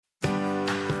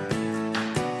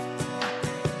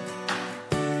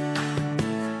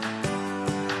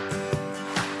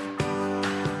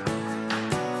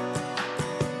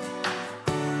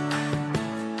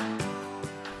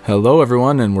Hello,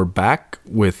 everyone, and we're back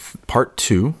with part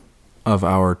 2 of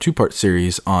our 2-part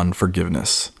series on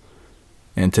forgiveness.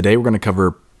 And today we're going to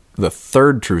cover the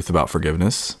third truth about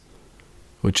forgiveness,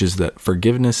 which is that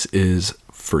forgiveness is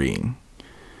freeing.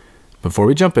 Before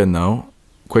we jump in, though,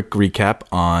 quick recap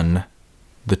on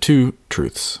the 2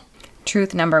 truths.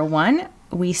 Truth number 1,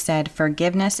 we said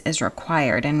forgiveness is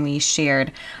required, and we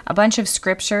shared a bunch of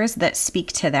scriptures that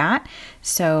speak to that.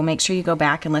 So make sure you go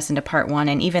back and listen to part 1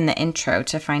 and even the intro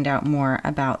to find out more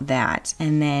about that.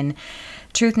 And then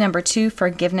truth number 2,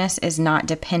 forgiveness is not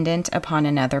dependent upon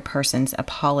another person's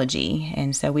apology.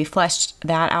 And so we fleshed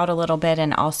that out a little bit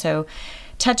and also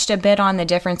touched a bit on the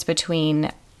difference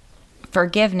between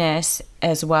forgiveness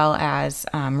as well as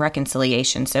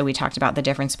reconciliation. So we talked about the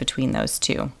difference between those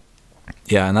two.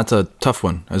 Yeah, and that's a tough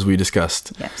one, as we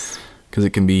discussed. Yes. Because it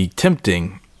can be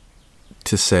tempting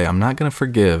to say, I'm not going to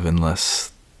forgive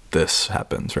unless this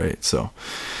happens, right? So,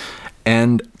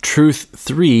 and truth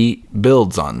 3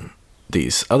 builds on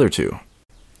these other 2,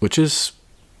 which is,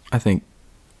 I think,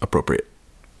 appropriate.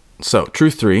 So,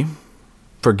 truth 3,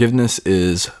 forgiveness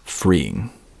is freeing.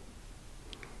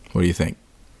 What do you think?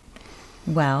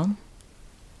 Well,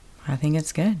 I think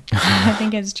it's good. I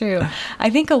think it's true. I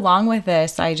think along with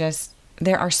this,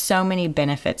 there are so many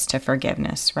benefits to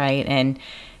forgiveness, right?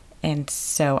 And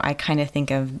so I kind of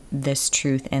think of this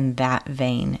truth in that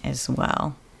vein as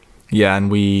well. Yeah,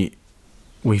 and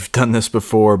we've done this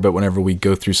before, but whenever we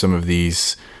go through some of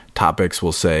these topics,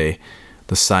 we'll say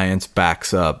the science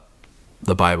backs up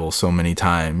the Bible so many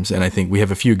times. And I think we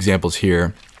have a few examples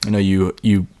here. I know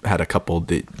you had a couple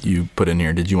that you put in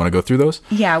here. Did you want to go through those?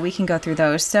 Yeah, we can go through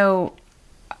those. So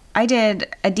I did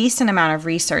a decent amount of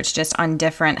research just on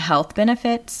different health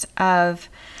benefits of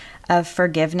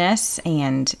forgiveness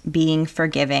and being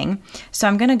forgiving. So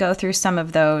I'm going to go through some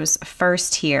of those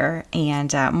first here,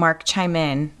 and Mark, chime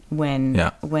in when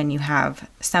you have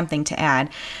something to add.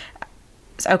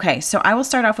 Okay, so I will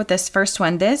start off with this first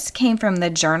one. This came from the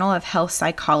Journal of Health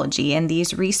Psychology, and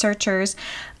these researchers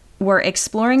were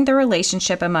exploring the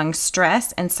relationship among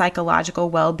stress and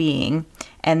psychological well-being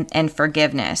and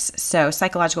forgiveness. So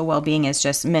psychological well-being is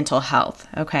just mental health,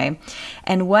 okay?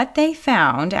 And what they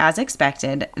found, as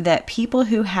expected, that people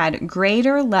who had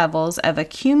greater levels of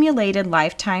accumulated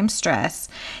lifetime stress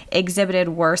exhibited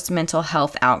worse mental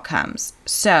health outcomes.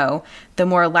 So the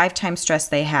more lifetime stress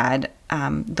they had,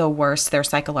 the worse their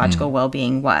psychological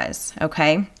well-being was,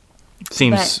 okay?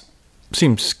 Seems,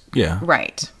 yeah.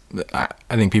 Right.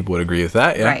 I think people would agree with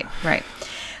that, yeah. Right.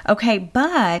 Okay,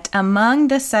 but among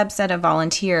the subset of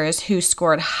volunteers who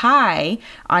scored high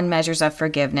on measures of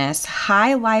forgiveness,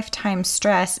 high lifetime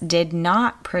stress did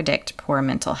not predict poor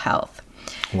mental health.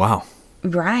 Wow.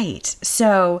 Right.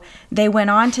 So they went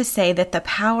on to say that the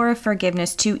power of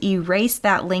forgiveness to erase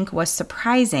that link was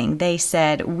surprising. They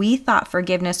said, we thought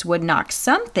forgiveness would knock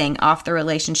something off the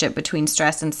relationship between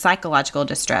stress and psychological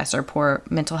distress or poor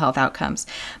mental health outcomes,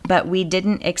 but we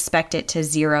didn't expect it to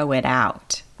zero it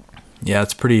out. Yeah,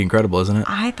 it's pretty incredible, isn't it?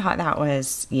 I thought that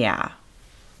was, yeah.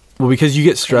 Well, because you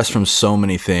get stress from so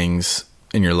many things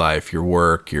in your life, your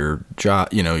work, your job,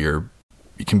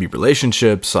 it can be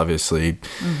relationships, obviously.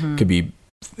 Could be,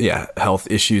 health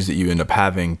issues that you end up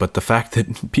having. But the fact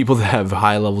that people that have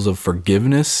high levels of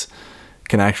forgiveness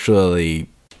can actually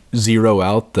zero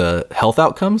out the health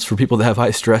outcomes for people that have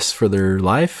high stress for their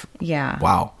life. Yeah.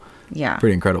 Wow. Yeah.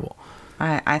 Pretty incredible.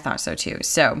 I thought so too.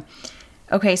 So,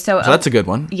 okay. So that's a good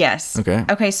one. Yes.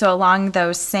 Okay. So along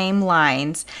those same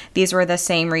lines, these were the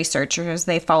same researchers.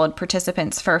 They followed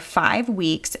participants for 5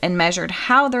 weeks and measured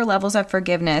how their levels of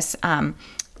forgiveness,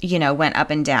 went up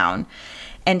and down.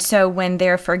 And so when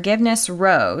their forgiveness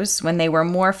rose, when they were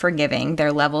more forgiving,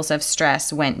 their levels of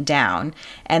stress went down.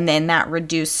 And then that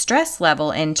reduced stress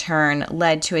level in turn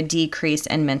led to a decrease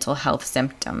in mental health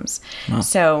symptoms. Wow.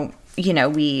 So,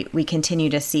 we continue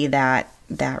to see that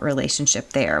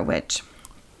relationship there, which...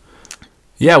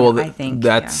 Yeah, well, I think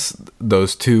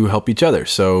those two help each other.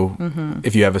 So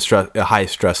if you have a high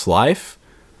stress life,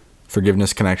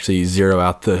 forgiveness can actually zero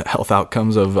out the health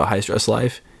outcomes of a high stress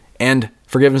life, and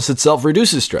forgiveness itself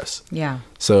reduces stress. Yeah.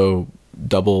 So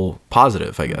double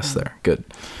positive, I guess, there. Good.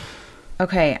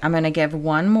 Okay, I'm going to give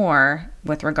one more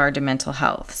with regard to mental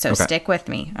health. So stick with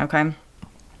me, okay?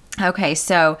 Okay,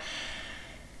 so...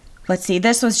 Let's see,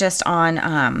 this was just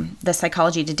on the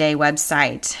Psychology Today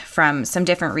website from some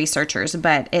different researchers,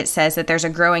 but it says that there's a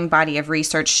growing body of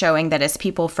research showing that as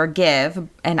people forgive,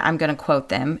 and I'm going to quote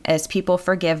them, as people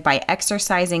forgive by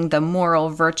exercising the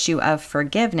moral virtue of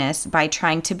forgiveness by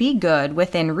trying to be good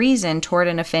within reason toward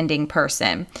an offending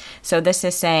person. So this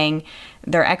is saying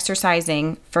they're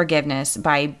exercising forgiveness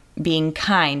by being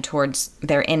kind towards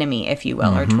their enemy, if you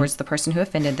will, or towards the person who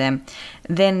offended them,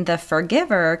 then the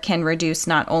forgiver can reduce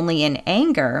not only in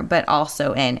anger, but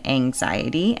also in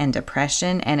anxiety and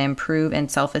depression, and improve in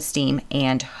self-esteem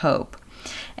and hope.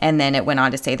 And then it went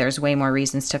on to say there's way more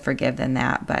reasons to forgive than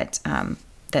that, but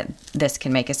that this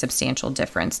can make a substantial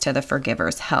difference to the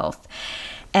forgiver's health.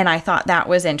 And I thought that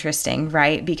was interesting,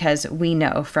 right? Because we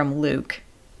know from Luke,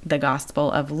 the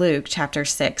Gospel of Luke, chapter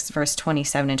 6, verse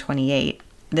 27 and 28,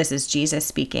 this is Jesus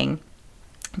speaking.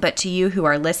 But to you who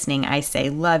are listening, I say,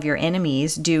 love your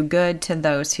enemies, do good to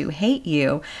those who hate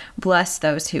you, bless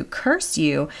those who curse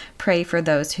you, pray for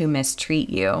those who mistreat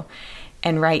you.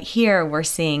 And right here, we're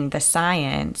seeing the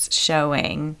science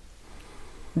showing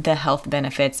the health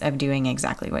benefits of doing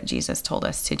exactly what Jesus told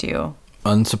us to do.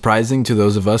 Unsurprising to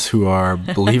those of us who are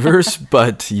believers,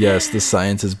 but yes, the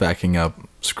science is backing up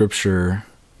Scripture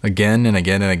again and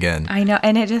again and again. I know,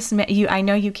 and it just I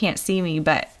know you can't see me,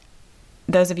 but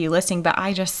those of you listening, but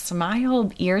I just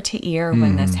smiled ear to ear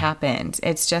when this happened.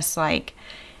 It's just like,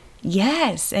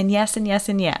 yes, and yes, and yes,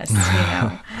 and yes, you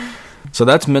know. So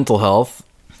that's mental health.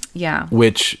 Yeah.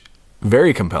 Which,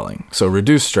 very compelling. So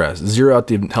reduce stress, zero out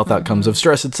the health outcomes of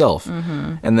stress itself.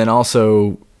 And then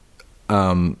also,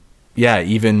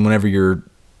 even whenever you're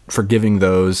forgiving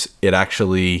those, it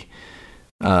actually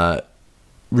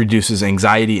reduces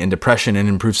anxiety and depression and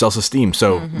improves self-esteem.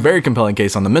 So very compelling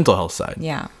case on the mental health side.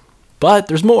 Yeah. But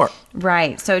there's more.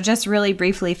 Right. So just really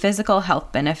briefly, physical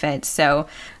health benefits. So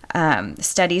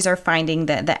studies are finding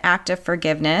that the act of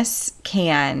forgiveness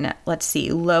can,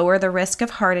 lower the risk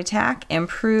of heart attack,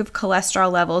 improve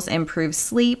cholesterol levels, improve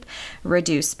sleep,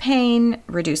 reduce pain,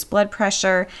 reduce blood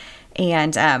pressure,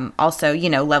 and also,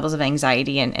 levels of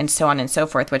anxiety and so on and so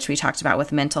forth, which we talked about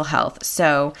with mental health.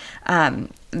 So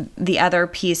the other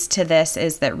piece to this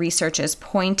is that research is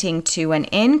pointing to an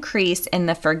increase in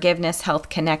the forgiveness health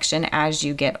connection as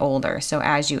you get older. So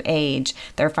as you age,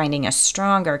 they're finding a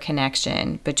stronger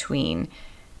connection between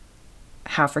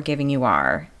how forgiving you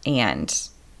are and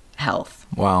health.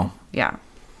 Wow. Yeah.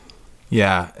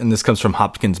 Yeah. And this comes from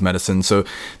Hopkins Medicine. So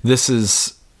this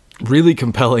is really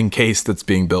compelling case that's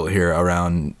being built here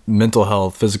around mental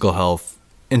health, physical health.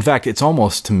 In fact, it's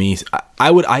almost, to me,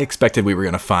 I expected we were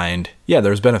going to find,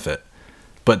 there's benefit,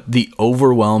 but the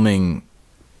overwhelming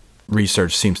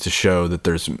research seems to show that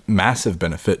there's massive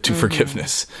benefit to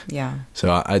forgiveness. Yeah.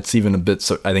 So it's even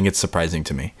I think it's surprising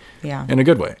to me. Yeah. In a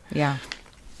good way. Yeah.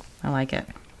 I like it.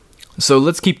 So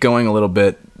let's keep going a little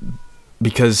bit,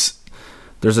 because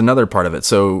there's another part of it.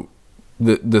 So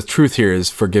the truth here is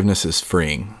forgiveness is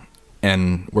freeing.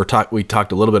 And we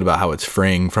talked a little bit about how it's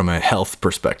freeing from a health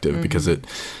perspective, because it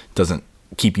doesn't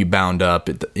keep you bound up,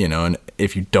 and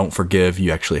if you don't forgive,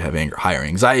 you actually have higher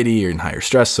anxiety and higher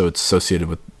stress. So it's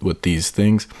associated with these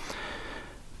things.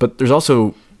 But there's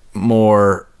also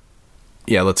more,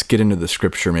 let's get into the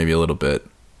Scripture maybe a little bit,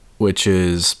 which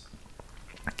is,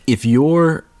 if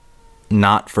you're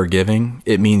not forgiving,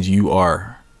 it means you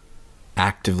are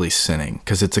actively sinning,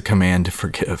 because it's a command to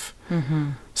forgive.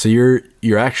 So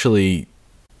you're actually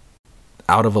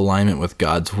out of alignment with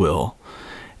God's will.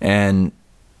 And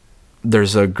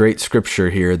there's a great scripture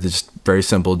here that's very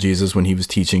simple. Jesus, when he was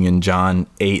teaching in John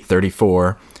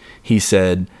 8:34, he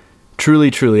said, "Truly,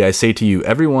 truly, I say to you,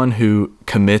 everyone who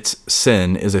commits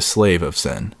sin is a slave of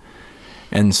sin."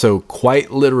 And so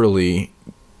quite literally,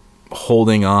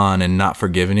 holding on and not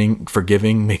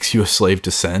forgiving makes you a slave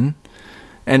to sin.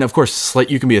 And of course,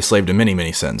 you can be a slave to many,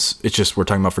 many sins. It's just, we're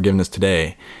talking about forgiveness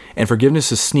today. And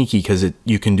forgiveness is sneaky because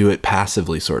you can do it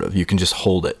passively, sort of. You can just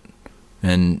hold it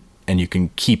and you can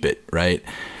keep it, right?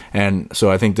 And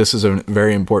so I think this is a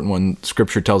very important one.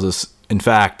 Scripture tells us, in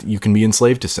fact, you can be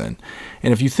enslaved to sin.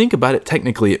 And if you think about it,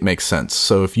 technically it makes sense.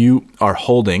 So if you are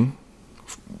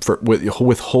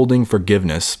withholding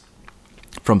forgiveness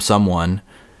from someone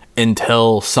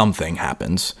until something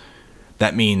happens,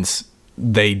 that means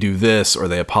they do this, or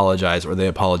they apologize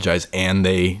and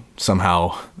they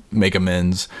somehow make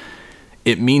amends.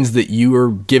 It means that you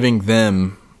are giving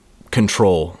them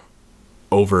control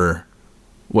over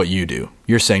what you do.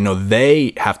 You're saying, no,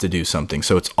 they have to do something.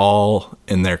 So it's all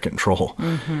in their control.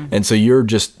 And so you're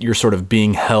sort of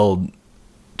being held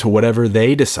to whatever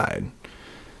they decide.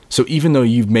 So even though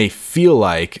you may feel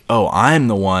like, oh, I'm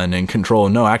the one in control,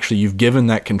 no, actually you've given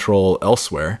that control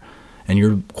elsewhere. And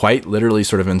you're quite literally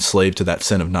sort of enslaved to that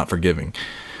sin of not forgiving.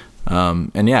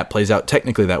 It plays out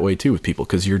technically that way too with people,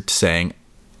 because you're saying,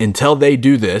 until they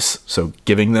do this, so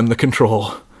giving them the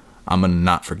control, I'm going to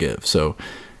not forgive. So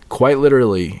quite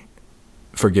literally,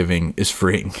 forgiving is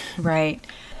freeing. Right.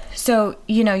 So,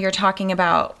 you're talking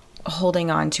about holding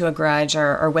on to a grudge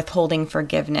or withholding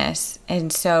forgiveness.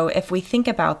 And so if we think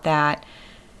about that,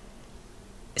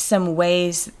 some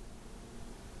ways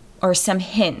or some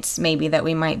hints maybe that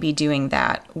we might be doing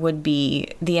that would be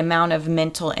the amount of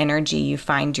mental energy you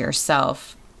find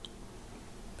yourself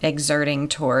exerting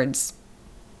towards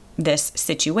this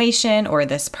situation or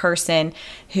this person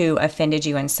who offended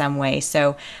you in some way.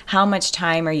 So how much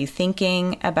time are you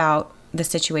thinking about the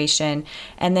situation?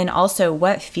 And then also,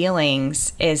 what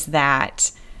feelings is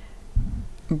that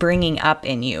bringing up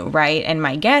in you, right? And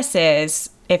my guess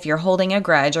is if you're holding a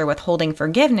grudge or withholding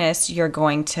forgiveness, it's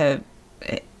going to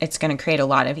create a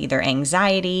lot of either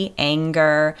anxiety,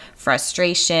 anger,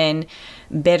 frustration,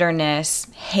 bitterness,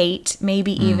 hate,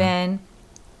 maybe even.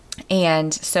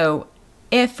 And so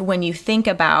if when you think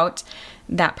about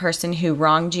that person who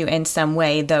wronged you in some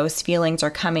way, those feelings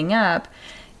are coming up,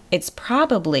 it's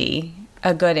probably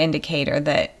a good indicator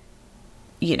that,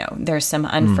 there's some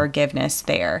unforgiveness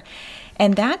there.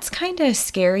 And that's kind of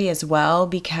scary as well,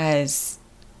 because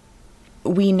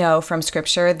we know from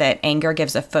scripture that anger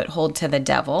gives a foothold to the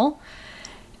devil.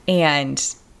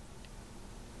 And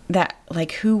that,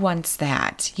 like, who wants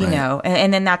that, you know?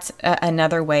 And then that's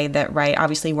another way that, right,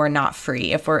 obviously we're not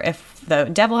free. If the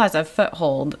devil has a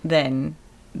foothold, then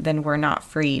we're not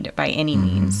freed by any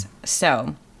means.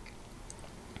 So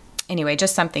anyway,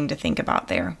 just something to think about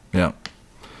there. Yeah,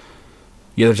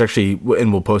 there's actually,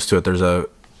 and we'll post to it,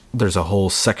 there's a whole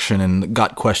section in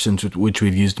Got Questions, which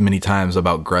we've used many times,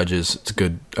 about grudges. It's a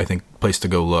good, I think, place to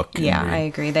go look. Yeah, I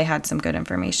agree. They had some good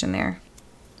information there.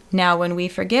 Now, when we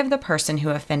forgive the person who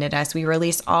offended us, we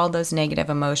release all those negative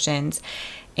emotions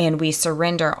and we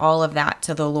surrender all of that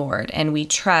to the Lord. And we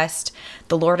trust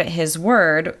the Lord at his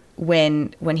word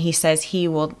when he says he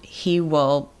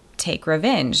will take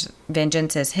revenge.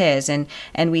 Vengeance is his. And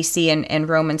we see in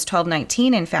Romans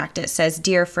 12:19, in fact, it says,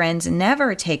 "Dear friends,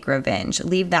 never take revenge.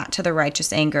 Leave that to the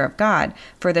righteous anger of God.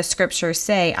 For the scriptures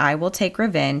say, I will take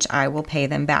revenge. I will pay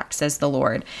them back, says the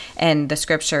Lord." And the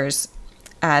scriptures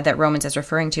that Romans is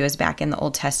referring to is back in the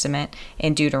Old Testament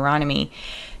in Deuteronomy.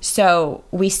 So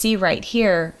we see right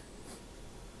here,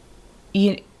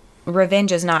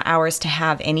 revenge is not ours to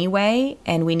have anyway,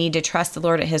 and we need to trust the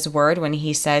Lord at his word when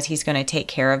he says he's going to take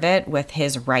care of it with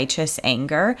his righteous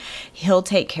anger. He'll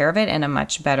take care of it in a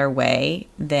much better way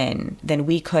than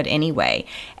we could anyway.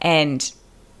 And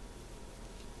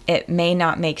it may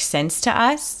not make sense to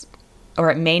us,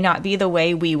 or it may not be the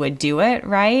way we would do it,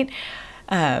 right?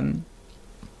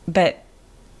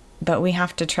 But we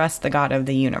have to trust the God of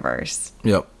the universe.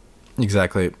 Yep,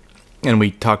 exactly. And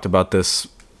we talked about this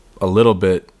a little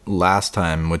bit last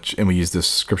time, and we used this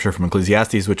scripture from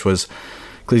Ecclesiastes, which was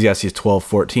Ecclesiastes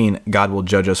 12:14. God will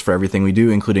judge us for everything we do,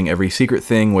 including every secret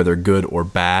thing, whether good or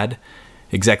bad.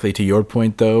 Exactly to your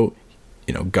point, though,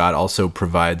 God also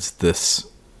provides this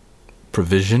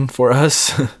provision for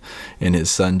us in his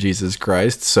son, Jesus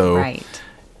Christ. So right.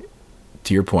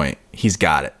 To your point, he's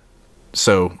got it.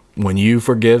 So when you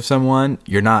forgive someone,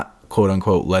 you're not, quote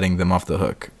unquote, letting them off the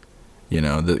hook.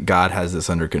 That God has this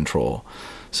under control.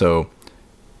 So,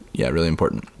 yeah, really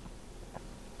important.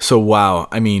 So, wow.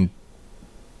 I mean,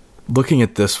 looking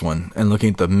at this one and looking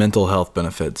at the mental health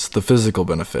benefits, the physical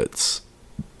benefits,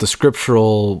 the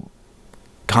scriptural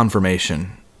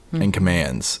confirmation and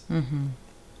commands,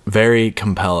 very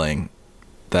compelling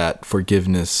that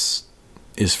forgiveness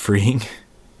is freeing.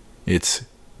 It's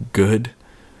good.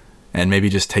 And maybe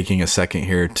just taking a second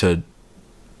here to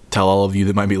tell all of you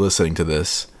that might be listening to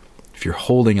this, if you're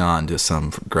holding on to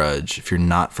some grudge, if you're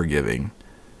not forgiving,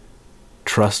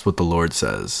 trust what the Lord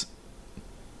says.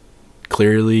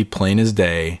 Clearly, plain as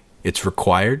day, it's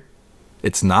required.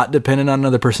 It's not dependent on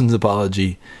another person's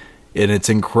apology, and it's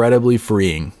incredibly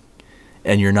freeing.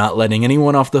 And you're not letting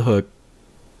anyone off the hook.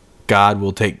 God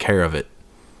will take care of it.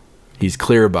 He's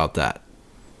clear about that.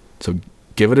 So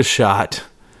give it a shot.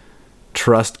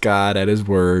 Trust God at his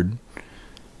word,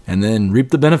 and then reap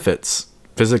the benefits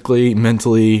physically,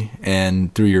 mentally,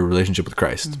 and through your relationship with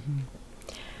Christ.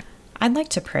 I'd like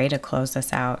to pray to close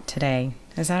us out today.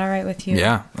 Is that all right with you?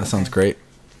 Yeah, that sounds great.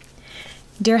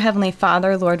 Dear Heavenly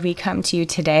Father, Lord, we come to you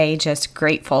today just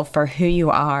grateful for who you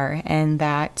are, and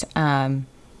that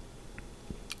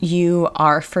you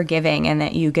are forgiving, and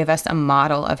that you give us a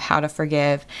model of how to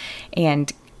forgive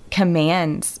and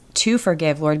commands to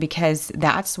forgive, Lord, because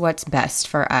that's what's best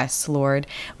for us, Lord.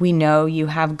 We know you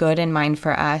have good in mind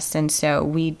for us, and so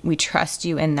we trust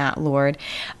you in that, Lord.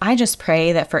 I just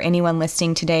pray that for anyone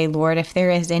listening today, Lord, if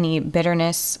there is any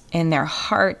bitterness in their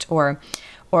heart or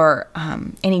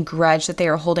any grudge that they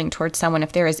are holding towards someone,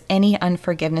 if there is any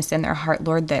unforgiveness in their heart,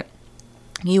 Lord, that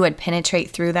you would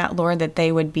penetrate through that, Lord, that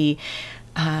they would be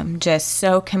just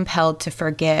so compelled to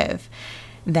forgive,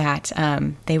 that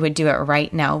they would do it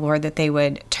right now, Lord, that they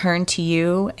would turn to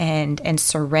you and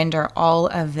surrender all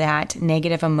of that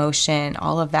negative emotion,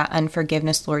 all of that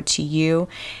unforgiveness, Lord, to you,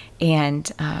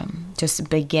 and just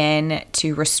begin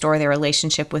to restore their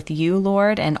relationship with you,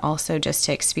 Lord, and also just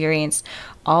to experience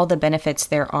all the benefits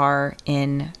there are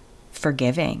in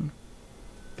forgiving.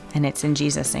 And it's in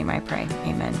Jesus' name I pray.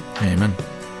 Amen. Amen.